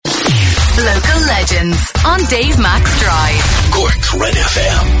Local Legends on Dave Max Drive. Cork's Red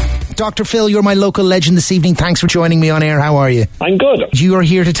FM. Dr. Phil, you're my local legend this evening. Thanks for joining me on air. How are you? I'm good. You are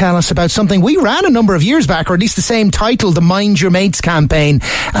here to tell us about something we ran a number of years back, or at least the same title, the Mind Your Mates campaign.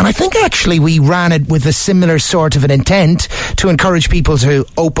 And I think actually we ran it with a similar sort of an intent to encourage people to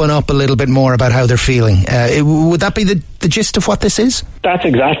open up a little bit more about how they're feeling. Would that be the gist of what this is? That's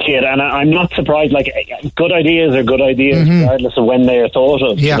exactly it. And I'm not surprised. Like, good ideas are good ideas, regardless of when they are thought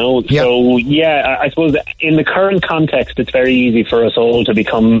of. Yeah. You know? Yeah. So, yeah, I suppose in the current context, it's very easy for us all to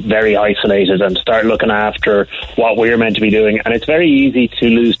become very isolated and start looking after what we're meant to be doing. And it's very easy to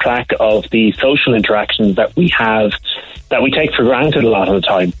lose track of the social interactions that we have, that we take for granted a lot of the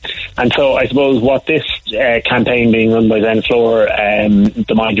time. And so I suppose what this campaign being run by Zen Floor,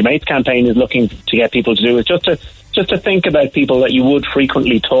 the Mind Your Mates campaign, is looking to get people to do is just to think about people that you would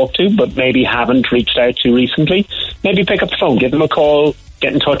frequently talk to but maybe haven't reached out to recently. Maybe pick up the phone, give them a call,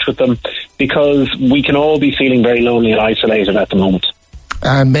 get in touch with them, because we can all be feeling very lonely and isolated at the moment.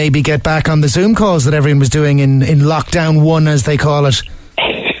 And maybe get back on the Zoom calls that everyone was doing in lockdown 1, as they call it.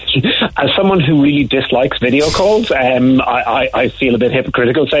 As someone who really dislikes video calls, I feel a bit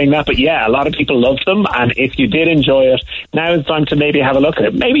hypocritical saying that, but yeah, a lot of people love them, and if you did enjoy it, now it's time to maybe have a look at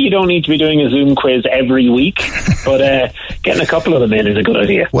it. Maybe you don't need to be doing a Zoom quiz every week, but getting a couple of them in is a good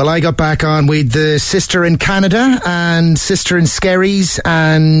idea. Well, I got back on with the sister in Canada and sister in Skerries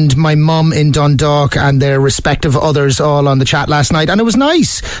and my mum in Dundalk and their respective others all on the chat last night, and it was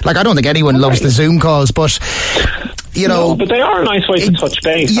nice. Like, I don't think anyone loves the Zoom calls, but you know, no, but they are a nice way to touch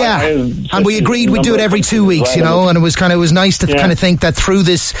base. Yeah, and we agreed we'd do it every 2 weeks, you know, and it was nice to kind of think that through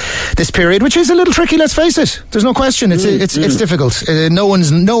this period, which is a little tricky, let's face it. There's no question. It's difficult. No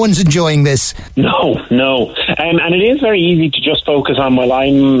one's enjoying this. No. And it is very easy to just focus on, well,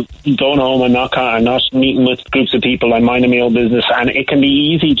 I'm going home, I'm not meeting with groups of people, I'm minding my own business, and it can be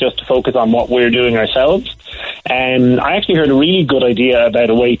easy just to focus on what we're doing ourselves. And I actually heard a really good idea about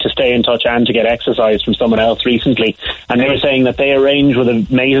a way to stay in touch and to get exercise from someone else recently. And they were saying that they arranged with a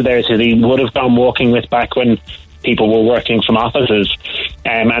mate of theirs who they would have gone walking with back when people were working from offices.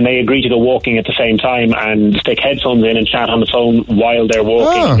 And they agreed to go walking at the same time and stick headphones in and chat on the phone while they're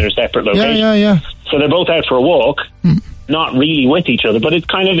walking in their separate locations. Yeah. So they're both out for a walk, not really with each other, but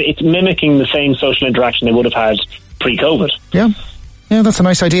it's mimicking the same social interaction they would have had pre-COVID. Yeah, that's a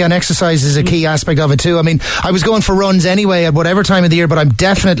nice idea, and exercise is a key aspect of it too. I mean, I was going for runs anyway at whatever time of the year, but I'm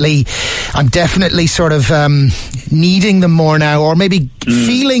definitely sort of needing them more now, or maybe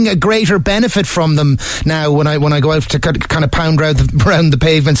feeling a greater benefit from them now when I go out to kind of pound around the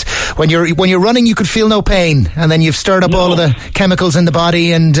pavements. When you're running, you could feel no pain, and then you've stirred up all of the chemicals in the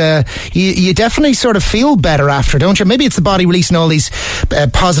body, and you definitely sort of feel better after, don't you? Maybe it's the body releasing all these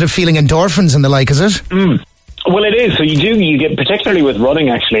positive feeling endorphins and the like, is it? Well, it is. So you get, particularly with running,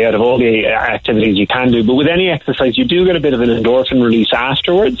 actually, out of all the activities you can do, but with any exercise, you do get a bit of an endorphin release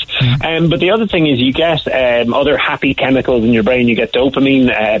afterwards. But the other thing is you get other happy chemicals in your brain. You get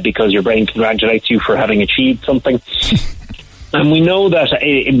dopamine because your brain congratulates you for having achieved something. And we know that,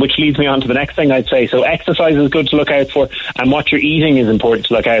 which leads me on to the next thing I'd say. So exercise is good to look out for, and what you're eating is important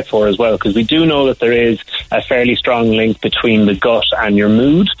to look out for as well, because we do know that there is a fairly strong link between the gut and your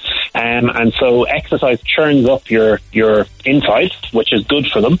mood. And so exercise churns up your insides, which is good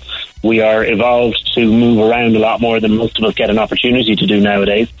for them. We are evolved to move around a lot more than most of us get an opportunity to do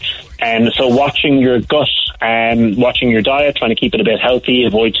nowadays. And so watching your gut, watching your diet, trying to keep it a bit healthy,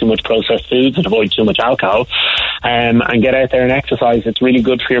 avoid too much processed foods and avoid too much alcohol, and get out there and exercise. It's really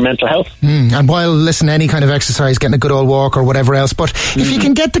good for your mental health. And while, listen, any kind of exercise, getting a good old walk or whatever else, but if you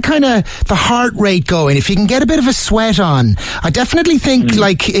can get the kind of the heart rate going, if you can get a bit of a sweat on, I definitely think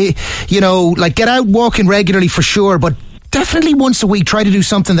like get out walking regularly for sure, but definitely once a week try to do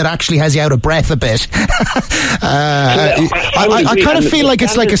something that actually has you out of breath a bit. I kind of feel like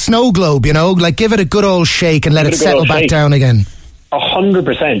it's like a snow globe, you know, like give it a good old shake and let it settle back down again.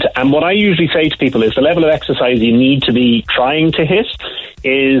 100%. And what I usually say to people is the level of exercise you need to be trying to hit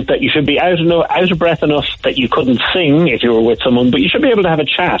is that you should be out of breath enough that you couldn't sing if you were with someone, but you should be able to have a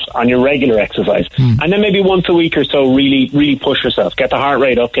chat on your regular exercise. And then maybe once a week or so really push yourself. Get the heart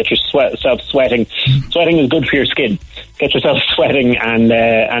rate up, get yourself sweating. Sweating is good for your skin. Get yourself sweating and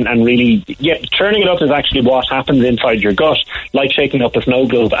really, churning it up is actually what happens inside your gut, like shaking up a snow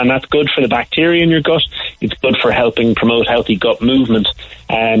globe, and that's good for the bacteria in your gut. It's good for helping promote healthy gut movement,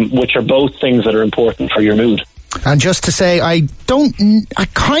 which are both things that are important for your mood. And just to say, I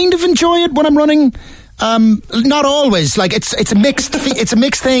kind of enjoy it when I'm running Not always. Like it's a mixed it's a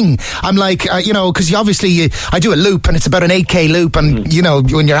mixed thing. I'm like because obviously I do a loop and it's about an 8k loop, and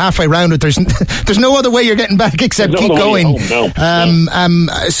when you're halfway around it, there's no other way you're getting back except keep going.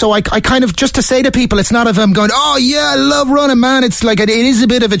 So I kind of, just to say to people, it's not if I'm going, oh yeah, I love running, man. It's like it is a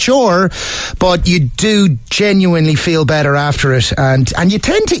bit of a chore, but you do genuinely feel better after it, and you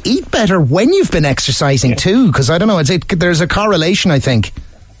tend to eat better when you've been exercising too. Because I don't know, there's a correlation, I think.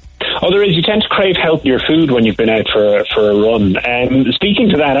 Oh, there is. You tend to crave healthier food when you've been out for a run. Speaking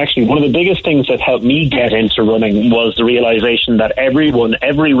to that, actually, one of the biggest things that helped me get into running was the realisation that every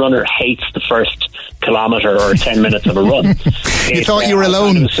runner hates the first kilometre or 10 minutes of a run. You thought you were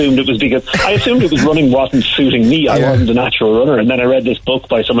alone. I assumed it was running wasn't suiting me. I wasn't a natural runner. And then I read this book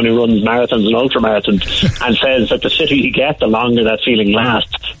by someone who runs marathons and ultramarathons and says that the fitter you get, the longer that feeling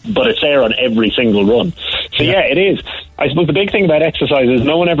lasts. But it's there on every single run. So yeah, it is. I suppose the big thing about exercise is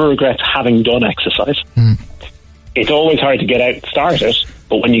no one ever regrets having done exercise. It's always hard to get out and start it,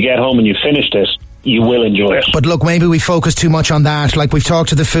 but when you get home and you've finished it, you will enjoy it. But look, maybe we focus too much on that. Like, we've talked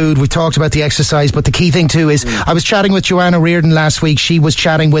to the food, we've talked about the exercise, but the key thing too is, I was chatting with Joanna Reardon last week. She was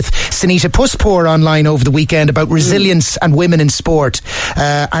chatting with Sunita Puspoor online over the weekend about resilience and women in sport.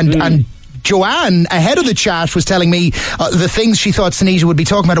 And Joanne, ahead of the chat, was telling me the things she thought Sunita would be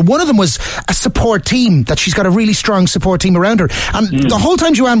talking about. And one of them was a support team, that she's got a really strong support team around her. And the whole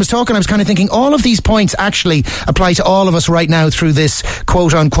time Joanne was talking, I was kind of thinking, all of these points actually apply to all of us right now through this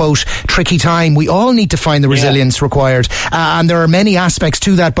quote-unquote tricky time. We all need to find the resilience required. And there are many aspects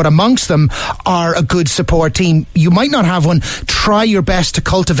to that, but amongst them are a good support team. You might not have one. Try your best to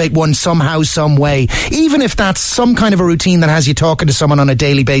cultivate one somehow, some way. Even if that's some kind of a routine that has you talking to someone on a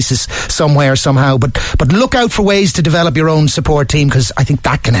daily basis somewhere, somehow. But look out for ways to develop your own support team, because I think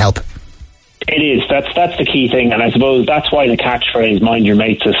that can help. It is. That's the key thing, and I suppose that's why the catchphrase "mind your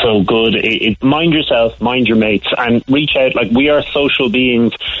mates" is so good. Mind yourself, mind your mates, and reach out. Like, we are social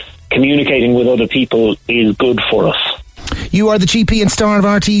beings. Communicating with other people is good for us. You are the GP and star of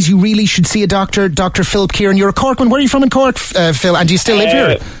RTEs. You really should see a doctor, Dr. Phil Kieran. You're a Corkman. Where are you from in Cork, Phil? And do you still live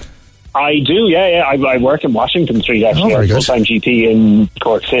here? I do, yeah. I work in Washington Street, actually. I'm a full-time GP in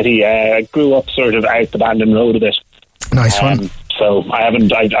Cork City. I grew up sort of out the Bandon Road a bit. Nice one. So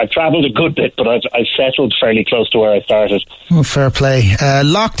I've travelled a good bit, but I've settled fairly close to where I started. Oh, fair play.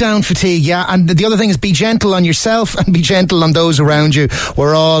 Lockdown fatigue, yeah. And the other thing is, be gentle on yourself and be gentle on those around you.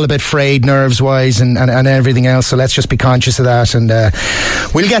 We're all a bit frayed nerves-wise and everything else, so let's just be conscious of that. And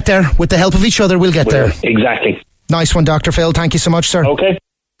we'll get there. With the help of each other, we'll get there. Exactly. Nice one, Dr. Phil. Thank you so much, sir. Okay.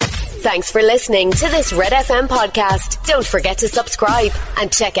 Thanks for listening to this Red FM podcast. Don't forget to subscribe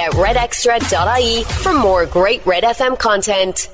and check out redextra.ie for more great Red FM content.